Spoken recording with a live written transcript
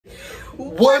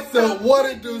What's up? What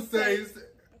it do say?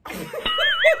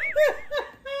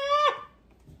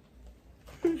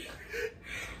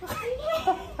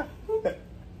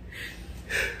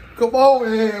 Come on,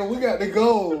 man. We got to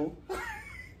go.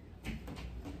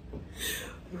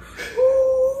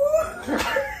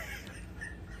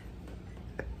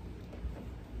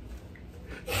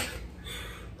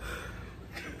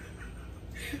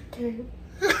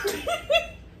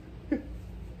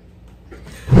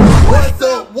 What's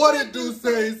up? What it do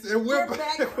says, and we're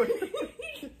back.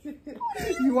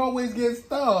 You always get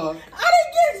stuck. I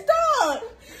didn't get stuck.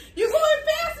 You're going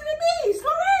faster than me.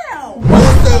 Slow down.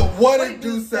 What's up? What it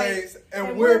do says,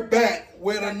 and we're back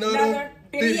with another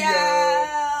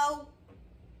video.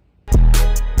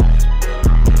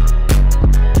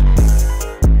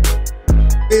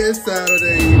 It's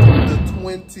Saturday, the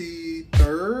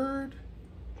 23rd.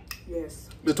 Yes.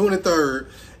 The 23rd,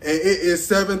 and it is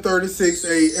 7:36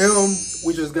 a.m.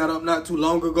 We just got up not too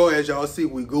long ago. As y'all see,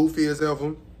 we goofy as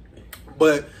ever.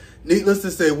 But needless to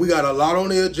say, we got a lot on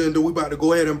the agenda. We about to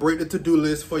go ahead and break the to-do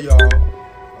list for y'all.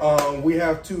 We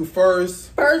have to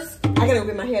first, I gotta go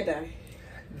get my hair done.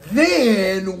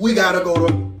 Then we gotta go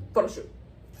to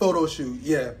photo shoot.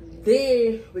 Yeah.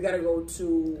 Then we gotta go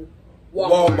to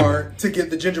Walmart to get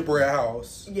the gingerbread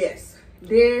house. Yes.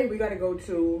 Then we gotta go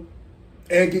to.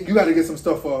 And you got to get some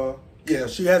stuff for, yeah,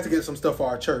 she has to get some stuff for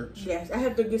our church. Yes, I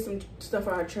have to get some stuff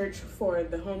for our church for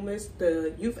the homeless.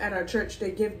 The youth at our church,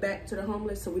 they give back to the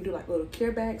homeless. So we do like little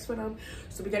care bags for them.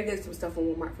 So we got to get some stuff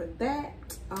from Walmart for that.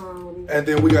 And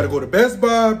then we got to go to Best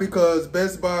Buy because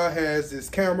Best Buy has this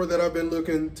camera that I've been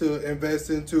looking to invest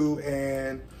into.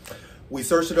 And we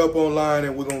searched it up online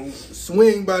and we're going to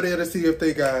swing by there to see if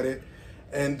they got it.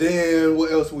 And then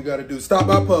what else we got to do? Stop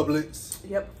by Publix.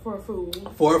 Yep, for food.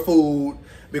 For food,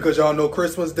 because y'all know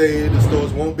Christmas Day, the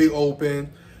stores won't be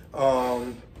open.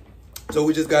 So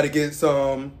we just got to get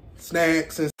some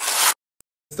snacks and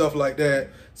stuff like that.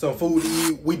 Some food to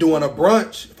eat. We doing a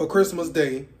brunch for Christmas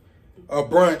Day. A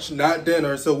brunch, not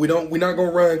dinner. So we're not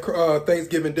gonna run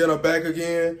Thanksgiving dinner back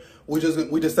again. We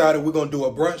decided we're gonna do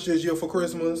a brunch this year for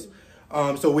Christmas.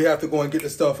 So we have to go and get the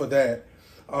stuff for that.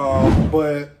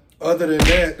 But other than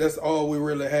that, that's all we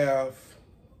really have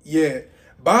yet.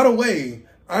 By the way,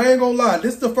 I ain't gonna lie,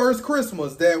 this is the first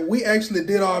Christmas that we actually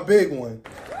did our big one.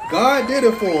 God did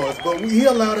it for us, but He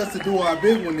allowed us to do our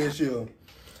big one this year.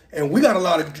 And we got a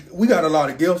lot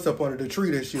of gifts up under the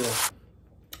tree this year.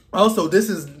 Also,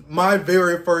 this is my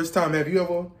very first time. Have you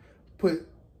ever put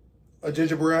a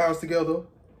gingerbread house together?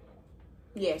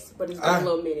 Yes, but it's been a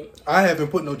little minute. I haven't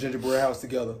put no gingerbread house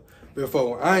together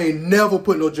before. I ain't never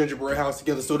put no gingerbread house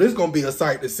together, so this is gonna be a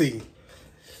sight to see.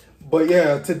 But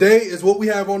yeah, today is what we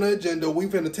have on the agenda. We're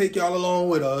going to take y'all along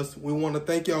with us. We want to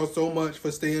thank y'all so much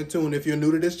for staying tuned. If you're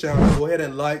new to this channel, go ahead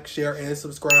and like, share, and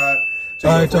subscribe.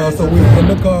 All right, y'all. So we're in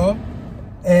the car.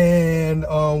 And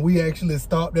we actually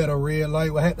stopped at a red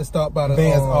light. We had to stop by the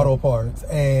Advanced Auto Parts.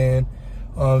 And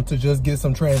to just get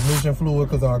some transmission fluid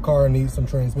because our car needs some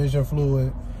transmission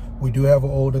fluid. We do have an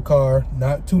older car.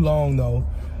 Not too long, though.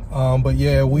 But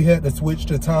yeah, we had to switch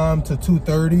the time to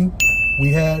 2:30.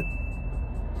 We had...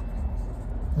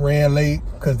 ran late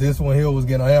because this one here was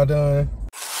getting our hair done.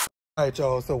 All right,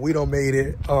 y'all, so we done made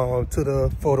it to the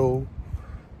photo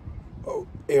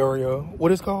area.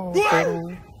 What is it called?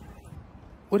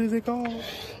 What is it called?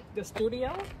 The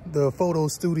studio? The photo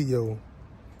studio.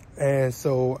 And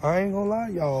so I ain't gonna lie,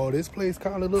 y'all, this place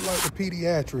kind of looked like the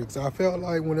pediatrics. I felt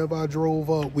like whenever I drove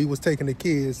up, we was taking the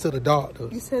kids to the doctor.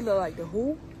 You said look like the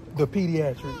who? The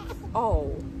pediatrics.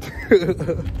 Oh.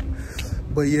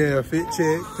 But yeah, fit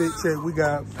check. We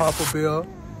got Papa Bear.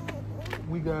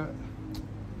 We got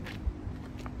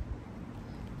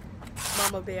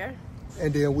Mama Bear.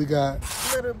 And then we got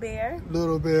Little Bear.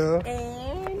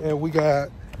 And we got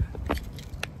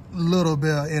Little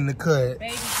Bear in the cut.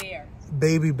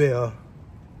 Baby Bear.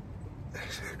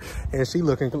 And she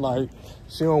looking like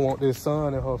she don't want this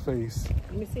sun in her face.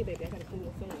 Let me see, baby. I gotta clean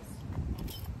your face.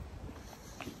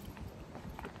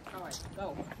 All right,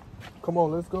 go. Come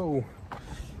on, let's go.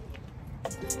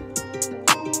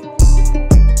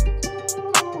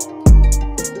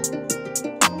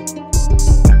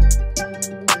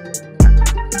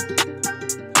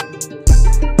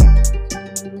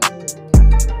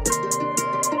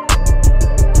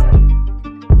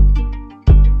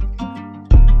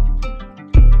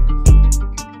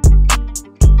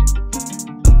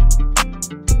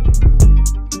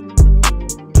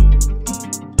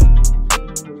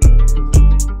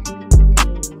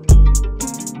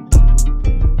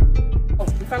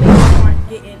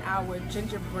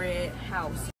 Gingerbread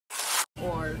house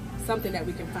or something that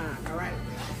we can find. All right,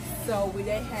 So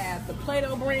they have the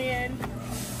Play-Doh brand,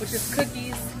 which is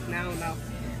cookies. I don't know.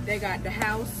 They got the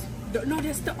house. No,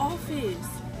 that's the office.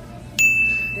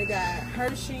 They got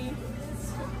Hershey,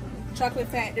 Chocolate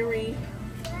Factory,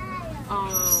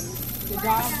 the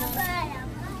Dava.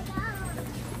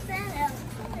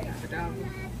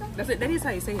 That's it. That is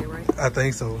how you say it, right? I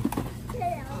think so.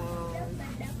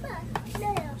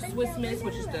 Swiss Miss,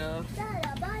 which is the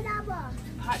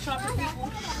hot chocolate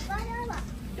people.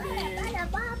 And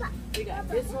we got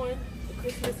this one, the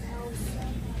Christmas house.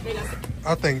 They got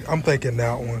I'm thinking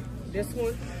that one. this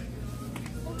one.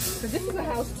 So this is a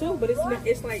house too, but it's not.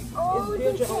 It's like it's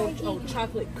build your own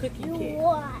chocolate cookie kit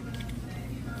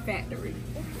factory.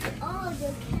 Oh,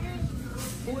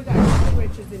 we got Jolly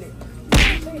Ranchers in it.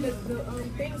 The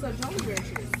things are Jolly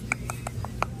Ranchers.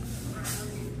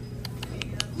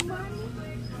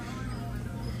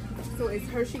 So it's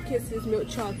Hershey Kisses milk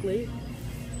chocolate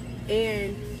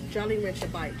and Jolly Rancher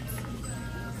bites.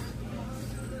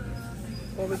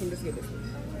 Or we can just get this one.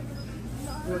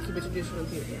 We'll keep it traditional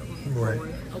here. Right.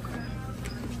 Okay.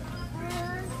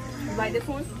 You like this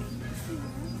one?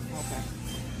 Okay.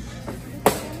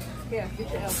 Yeah,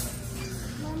 get your L.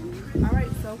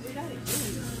 Alright, so we got it.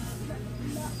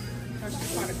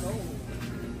 Hershey's part of gold.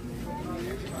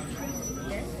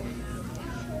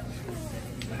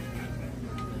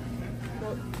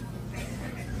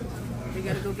 We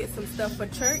gotta go get some stuff for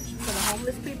church, for the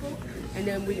homeless people, and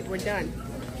then we're done.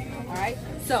 Alright,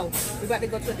 so we're about to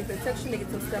go to a different section to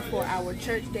get some stuff for our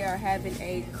church. They are having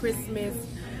a Christmas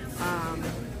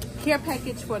care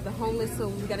package for the homeless, so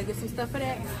we gotta get some stuff for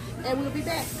that, and we'll be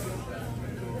back.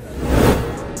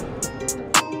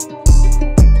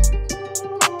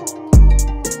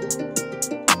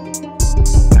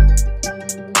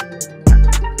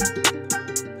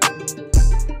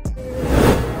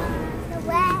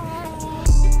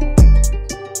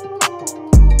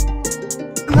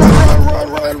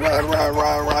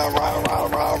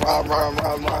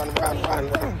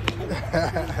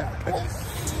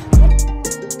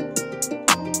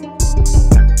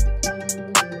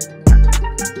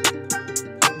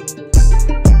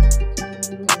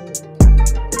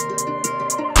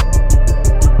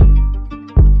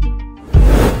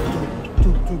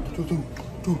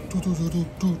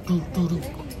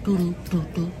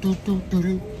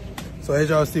 So as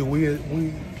y'all see, we in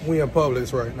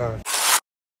Publix right now.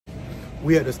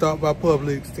 We had to stop by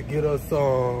Publix to get us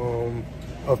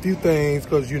a few things,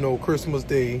 because you know Christmas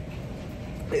Day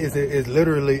is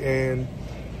literally in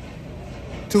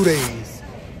 2 days,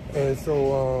 and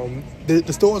so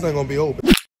the stores ain't gonna be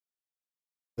open.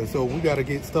 And so we gotta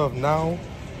get stuff now,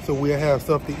 so we'll have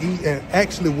stuff to eat. And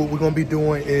actually, what we're gonna be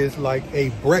doing is like a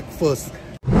breakfast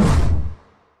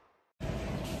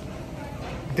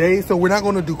day. So we're not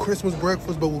gonna do Christmas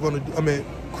breakfast, but we're gonna do,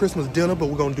 Christmas dinner, but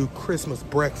we're gonna do Christmas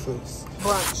breakfast.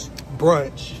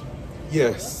 Brunch.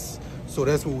 Yes. So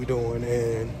that's what we're doing.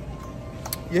 And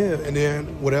yeah, and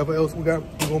then whatever else we got,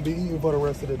 we're gonna be eating for the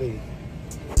rest of the day.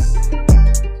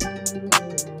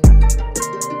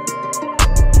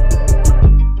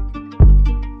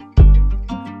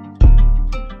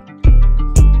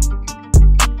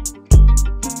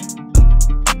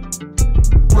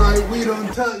 We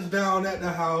done touched down at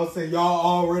the house, and y'all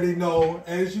already know,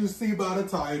 as you see by the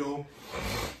title,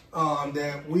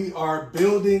 that we are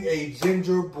building a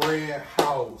gingerbread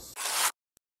house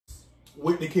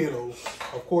with the kiddos.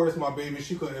 Of course, my baby,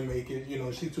 she couldn't make it. You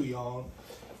know, she too young.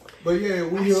 But yeah,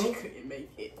 She couldn't make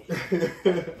it.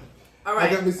 All right.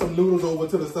 I got me some noodles over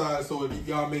to the side, so if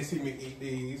y'all may see me eat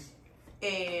these.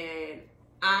 And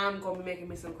I'm gonna be making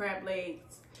me some crab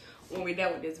legs when we're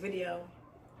done with this video.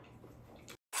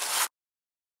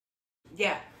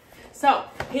 Yeah, so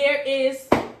here is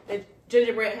the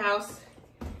gingerbread house.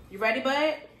 You ready,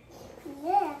 bud?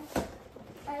 Yeah.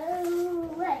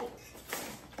 Right.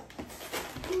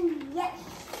 Yes.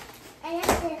 And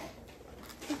that's it.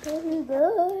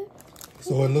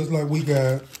 So it looks like we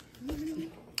got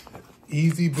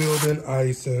easy building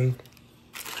icing,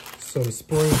 some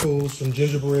sprinkles, some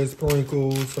gingerbread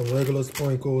sprinkles, some regular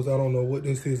sprinkles. I don't know what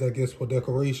this is, I guess for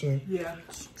decoration. Yeah.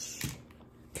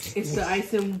 It's the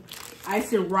icing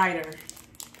rider.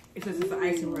 It says it's the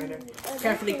icing rider.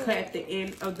 Carefully cut at the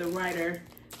end of the rider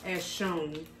as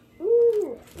shown.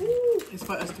 It's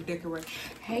for us to decorate.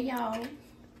 Hey y'all.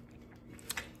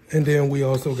 And then we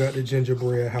also got the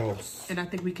gingerbread house. And I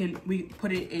think we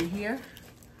put it in here.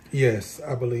 Yes,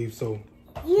 I believe so.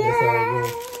 Yeah. That's how it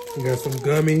goes. We got some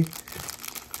gummy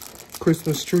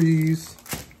Christmas trees,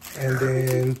 and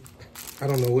then I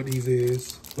don't know what these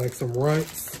is, like some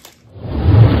runts.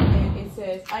 And it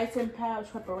says icing pouch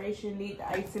preparation. Need the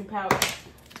icing pouch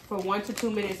for 1 to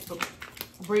 2 minutes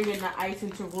bringing the ice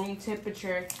into room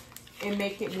temperature and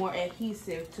make it more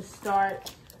adhesive. To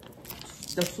start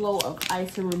the flow of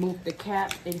ice and remove the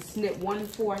cap and snip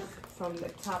 1/4 from the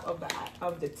top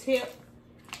of the tip.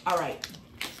 All right,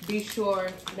 be sure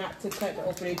not to cut the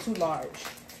opening too large.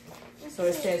 So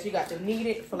it says you got to knead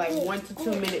it for like 1 to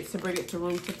 2 minutes to bring it to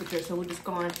room temperature. So we're just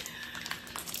going to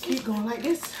keep going like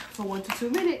this for 1 to 2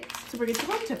 minutes to bring it to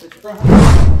room temperature.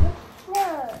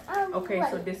 Okay,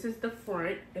 so this is the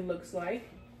front, it looks like.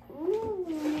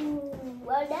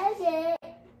 What is it?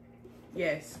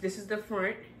 Yes, this is the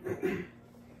front. I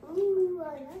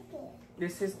like it.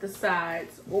 This is the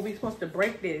sides. Oh, we supposed to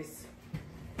break this.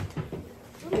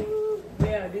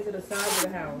 Yeah, these are the sides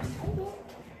of the house.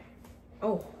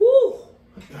 Oh, whoo!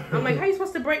 I'm like, how you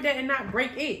supposed to break that and not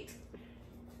break it?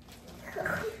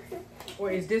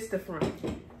 Or is this the front?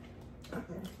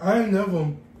 I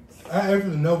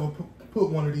actually never put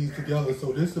one of these together,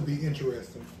 so this will be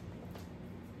interesting.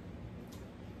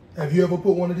 Have you ever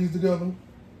put one of these together?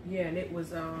 Yeah, and it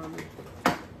was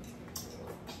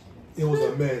It was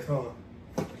a mess, huh?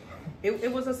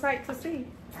 it was a sight to see.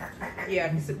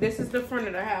 Yeah, this is the front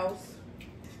of the house.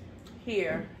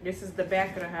 Here, this is the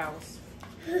back of the house.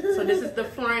 So this is the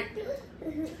front.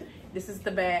 This is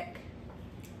the back.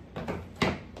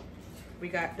 We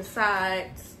got the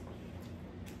sides.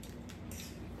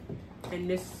 And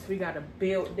this, we gotta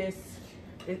build this.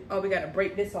 Oh, we gotta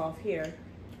break this off here.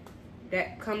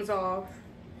 That comes off.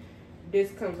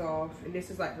 This comes off. And this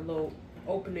is like the little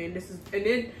opening. This is, and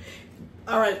then,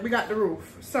 all right, we got the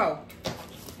roof. So,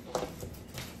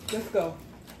 let's go.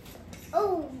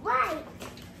 Oh, right.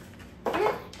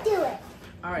 Let's do it.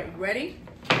 All right, you ready?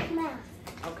 Now,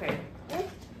 Okay,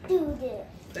 let's do this.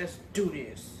 let's do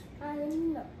this. I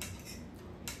know.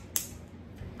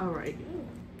 All right.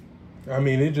 I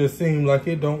mean, it just seemed like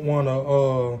it don't wanna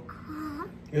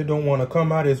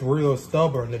come out as real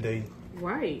stubborn today.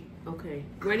 Right. Okay.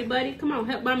 Ready, buddy? Come on,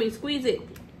 help mommy squeeze it.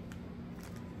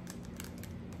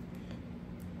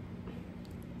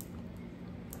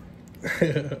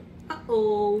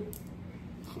 Uh-oh.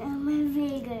 I'm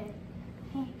bigger.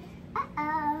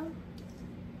 Uh-oh.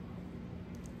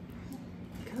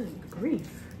 Good grief.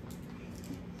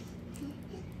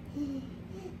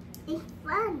 It's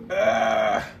fun.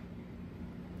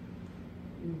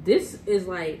 This is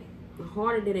like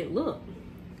harder than it looked.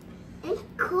 It's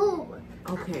cool.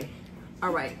 Okay.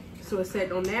 All right. So it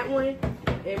said on that one,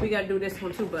 and we gotta do this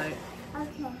one too, bud.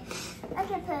 Okay. I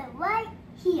can put it right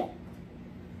here.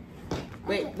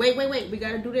 Wait. We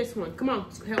gotta do this one. Come on,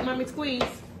 help mommy squeeze.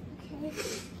 Okay.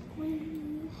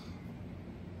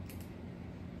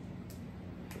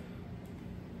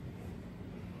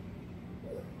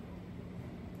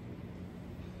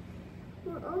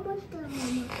 We're almost done,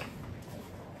 Mama.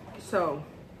 So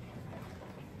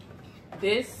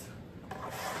this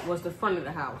was the front of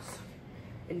the house,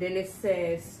 and then it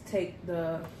says take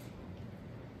the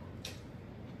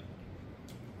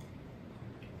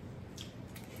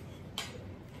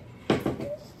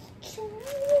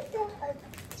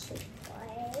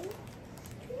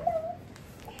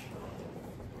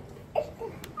It's the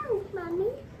house, Mommy.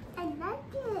 I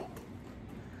like it.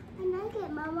 I like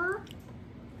it, Mama.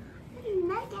 I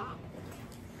like it.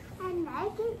 I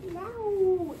like it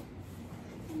now.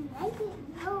 I like it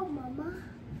now, Mama.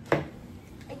 I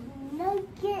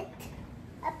like it.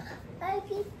 I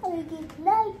like it.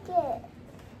 Like it.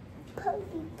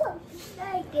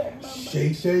 Like it, Mama.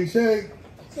 Shake, shake, shake.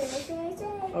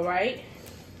 all right.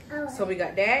 Alright. So we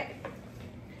got that.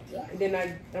 Yeah. And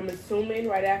then I'm assuming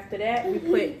right after that we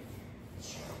put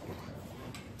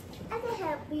I can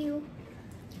help you.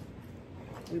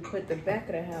 the back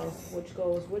of the house, which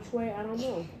goes which way? I don't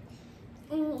know.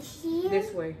 Here.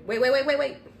 This way.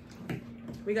 Wait.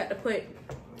 We got to put,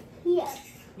 Here.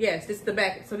 yes, this is the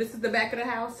back. So this is the back of the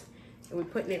house, and we're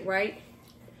putting it right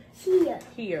Here.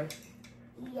 here.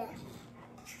 Yes.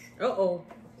 Uh-oh,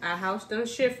 our house done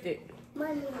shifted.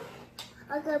 Mommy,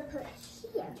 I'm gonna put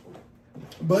here.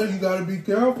 But you gotta be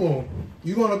careful.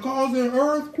 You're gonna cause an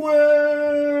earthquake.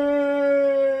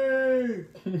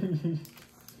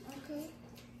 Okay.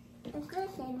 I'm gonna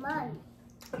say Mommy.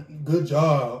 Good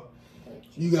job.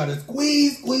 You gotta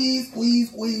squeeze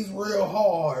real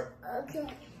hard. Okay.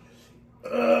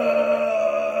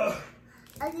 Uh,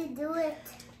 I can do it.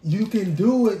 you can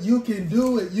do it. You can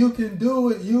do it. You can do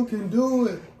it. You can do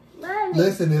it. Mommy.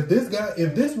 Listen, if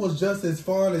this was just as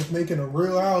fun as making a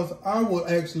real house, I would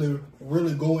actually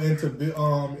really go into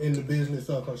in the business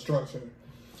of construction.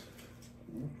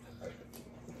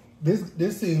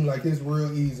 This seems like it's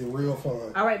real easy, real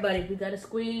fun. All right, buddy, we got to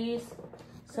squeeze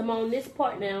some on this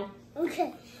part now.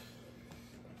 Okay.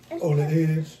 On the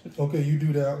edge. Okay, you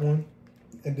do that one.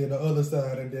 and then the other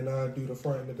side, and then I'll do the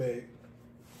front and the back.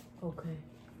 Okay.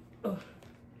 Oh.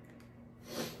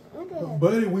 Okay.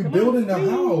 Buddy, we Come building on,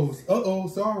 the house. Uh-oh,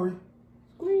 sorry.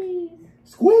 Squeeze.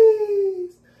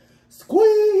 Squeeze!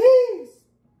 Squeeze!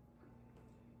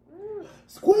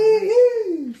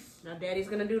 Squeeze! Now Daddy's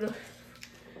gonna do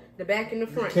the back and the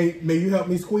front. Okay, may you help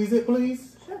me squeeze it,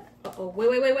 please? Uh-oh. Wait.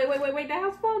 The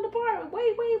house falling apart.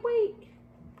 Wait.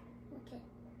 Okay.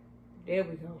 There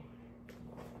we go.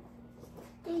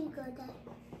 There you go, Dad.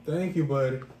 Thank you,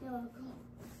 buddy. You're welcome.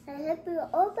 And help you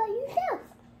all by yourself.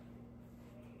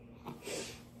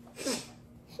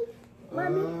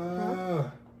 Mommy,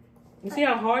 You see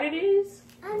how hard it is?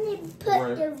 I need to put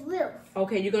Right. the roof.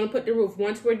 Okay, you're gonna put the roof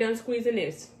once we're done squeezing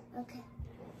this. Okay.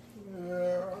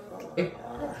 Okay.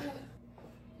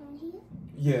 On here?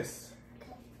 Yes.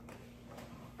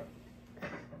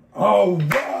 All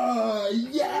right!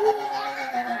 Yeah!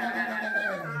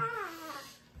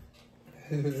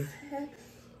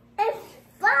 It's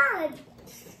fun!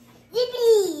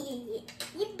 Yippee!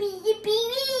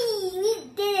 Yippee! We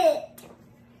did it!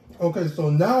 Okay, so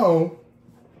now,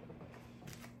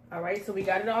 All right, so we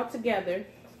got it all together.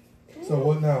 so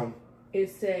what now? It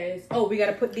says, oh, we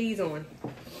gotta put these on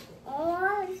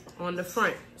On. the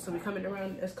front. So we coming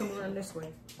around. Let's come around this way.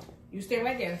 You stay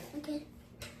right there. Okay.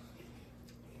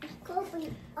 It's going to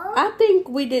be on. I think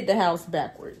we did the house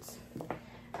backwards.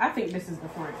 I think this is the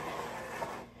front.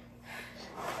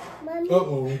 Mommy,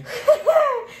 Uh-oh.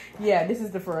 Yeah, this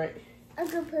is the front. I'm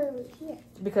going to put it here.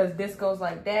 Because this goes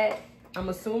like that, I'm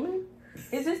assuming.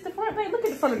 Is this the front, babe? Look at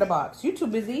the front of the box. You too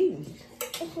busy eating.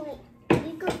 It's like,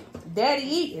 you go, Daddy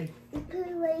eating. you put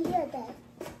it right here, Dad.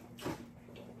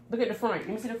 Look at the front. Let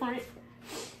me see the front.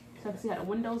 So I can see how the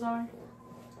windows are.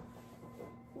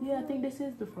 Yeah, I think this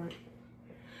is the front.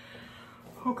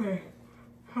 Okay.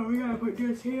 So we gotta put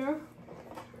this here.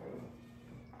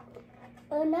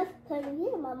 Oh, not put it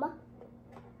here, Mama.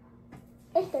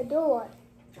 It's the door.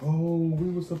 Oh,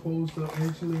 we were supposed to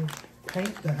actually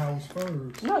paint the house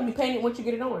first. No, you paint it once you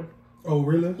get it on. Oh,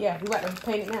 really? Yeah, we about to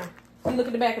paint it now. See, look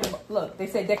at the back of the look. They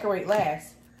said decorate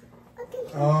last.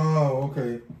 Okay. Oh,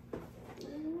 okay.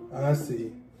 I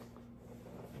see.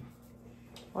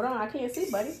 Hold on, I can't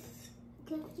see, buddy.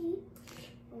 Can you?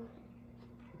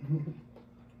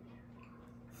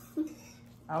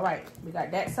 All right, we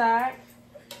got that side.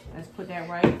 Let's put that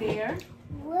right there.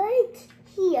 Right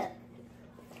here.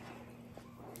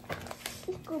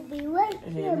 It's going to be right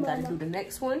And here, then we gotta Mama. do the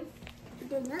next one.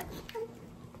 The next one.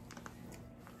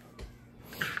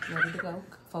 Ready to go.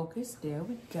 Focus. There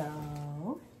we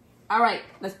go. All right,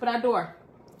 let's put our door.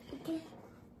 Okay.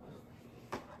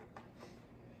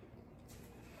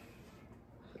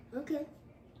 Okay.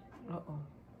 Uh-oh.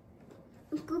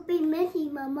 It's going to be messy,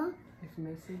 Mama. It's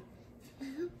messy.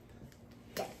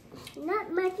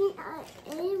 Not messy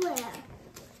anywhere.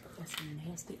 That's some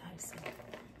nasty icing.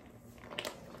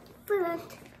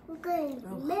 First, we're going to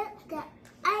melt the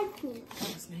icing.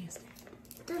 That's nasty.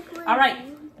 Decorate. All right,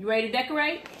 you ready to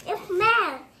decorate? It's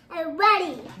man. I'm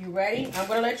ready. You ready? I'm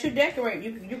gonna let you decorate.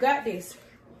 You got this.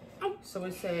 So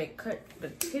it said cut the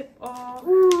tip off.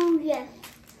 Ooh, yes.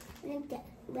 Like that.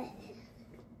 Red.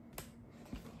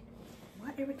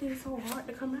 Why everything so hard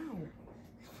to come out?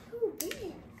 Too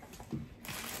big.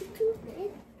 It's too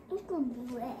big. It's going to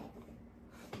be red.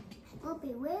 It's going to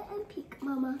be red and pink,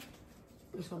 Mama.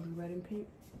 It's gonna be red and pink.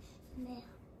 Now,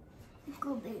 it's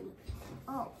going to be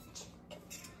orange.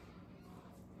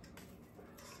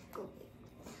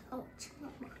 Orange,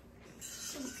 Mama.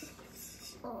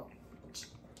 Orange.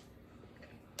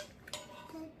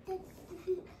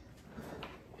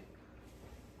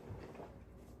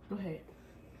 Go ahead.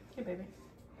 Hey, baby.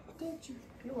 Did you?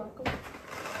 You're welcome.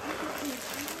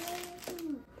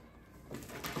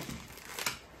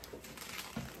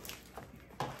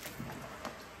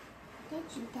 Did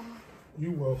you, Dad?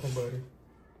 You welcome, buddy.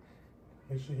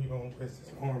 Make sure you don't rest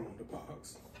his arm on the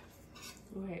box.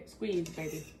 Go ahead. Squeeze,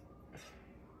 baby.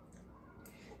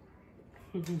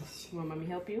 You want mommy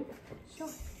help you? Sure.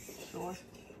 Sure.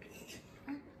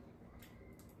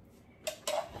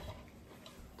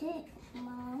 Did,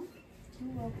 Mom?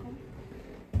 You're welcome.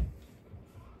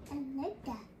 I like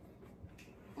that.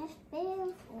 That's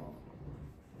beautiful.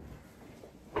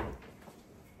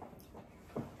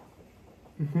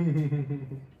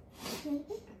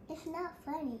 It's not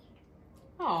funny.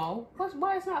 Oh,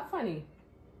 why it's not funny?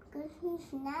 Because he's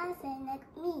laughing like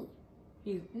me.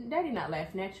 Daddy not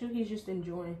laughing at you. He's just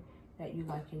enjoying that you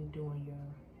like him doing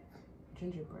your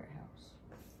gingerbread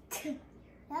house.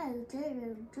 That is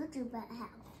a gingerbread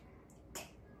house.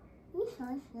 You're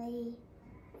so silly.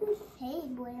 You silly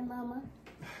boy, Mama.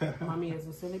 Mommy is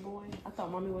a silly boy. I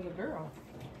thought mommy was a girl.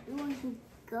 You want to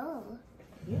go.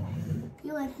 Yeah.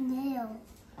 You a snail.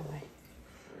 Okay.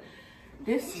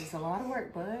 This is a lot of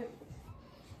work, bud.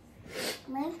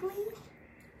 My squeeze?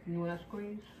 You want to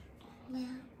squeeze? Yeah.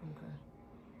 Okay.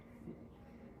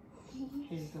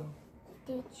 Here you go.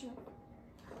 Did you?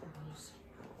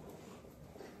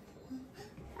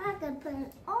 I can put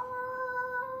it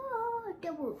all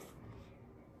the roof.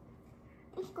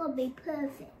 It's gonna be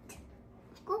perfect.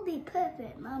 It's gonna be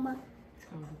perfect, Mama. It's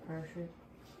gonna be perfect.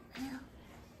 Yeah.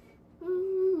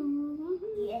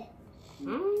 Yeah.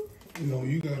 You know,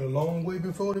 you got a long way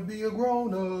before to be a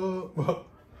grown up.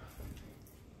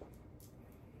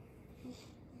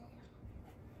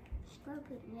 It's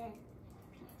perfect, yeah.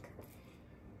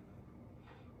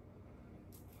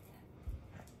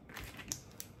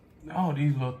 All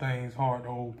these little things hard to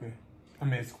open. I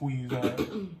mean, squeeze out.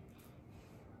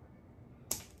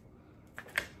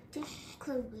 This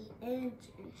could be edges.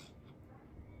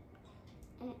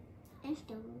 And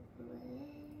the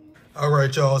All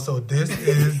right, y'all. So this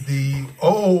is the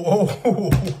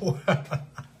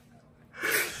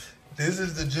this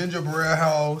is the gingerbread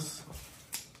house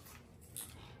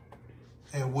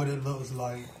and what it looks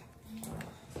like.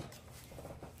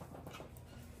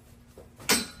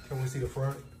 Can we see the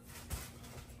front?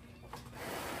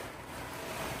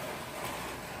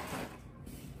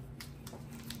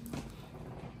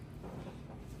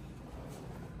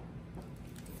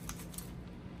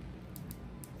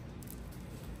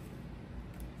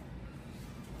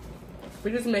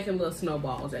 We're just making little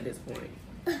snowballs at this point.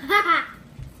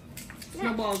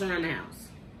 Snowballs around the house.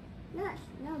 not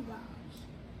snowballs.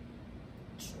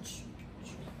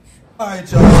 All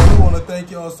right, y'all. We want to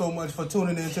thank y'all so much for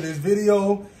tuning into this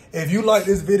video. If you like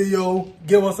this video,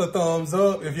 give us a thumbs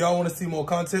up. If y'all want to see more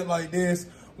content like this,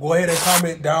 go ahead and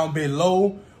comment down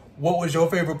below what was your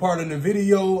favorite part of the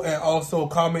video, and also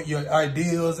comment your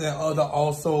ideas and other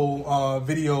also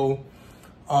video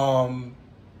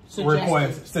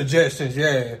suggestions.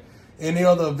 Yeah, any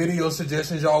other video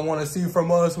suggestions y'all want to see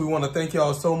from us. We want to thank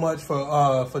y'all so much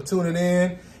for tuning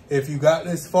in. If you got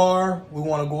this far, we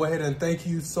want to go ahead and thank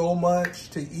you so much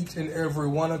to each and every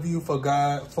one of you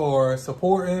for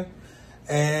supporting,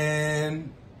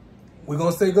 and we're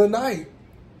gonna say good night.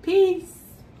 Peace.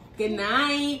 Good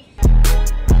night.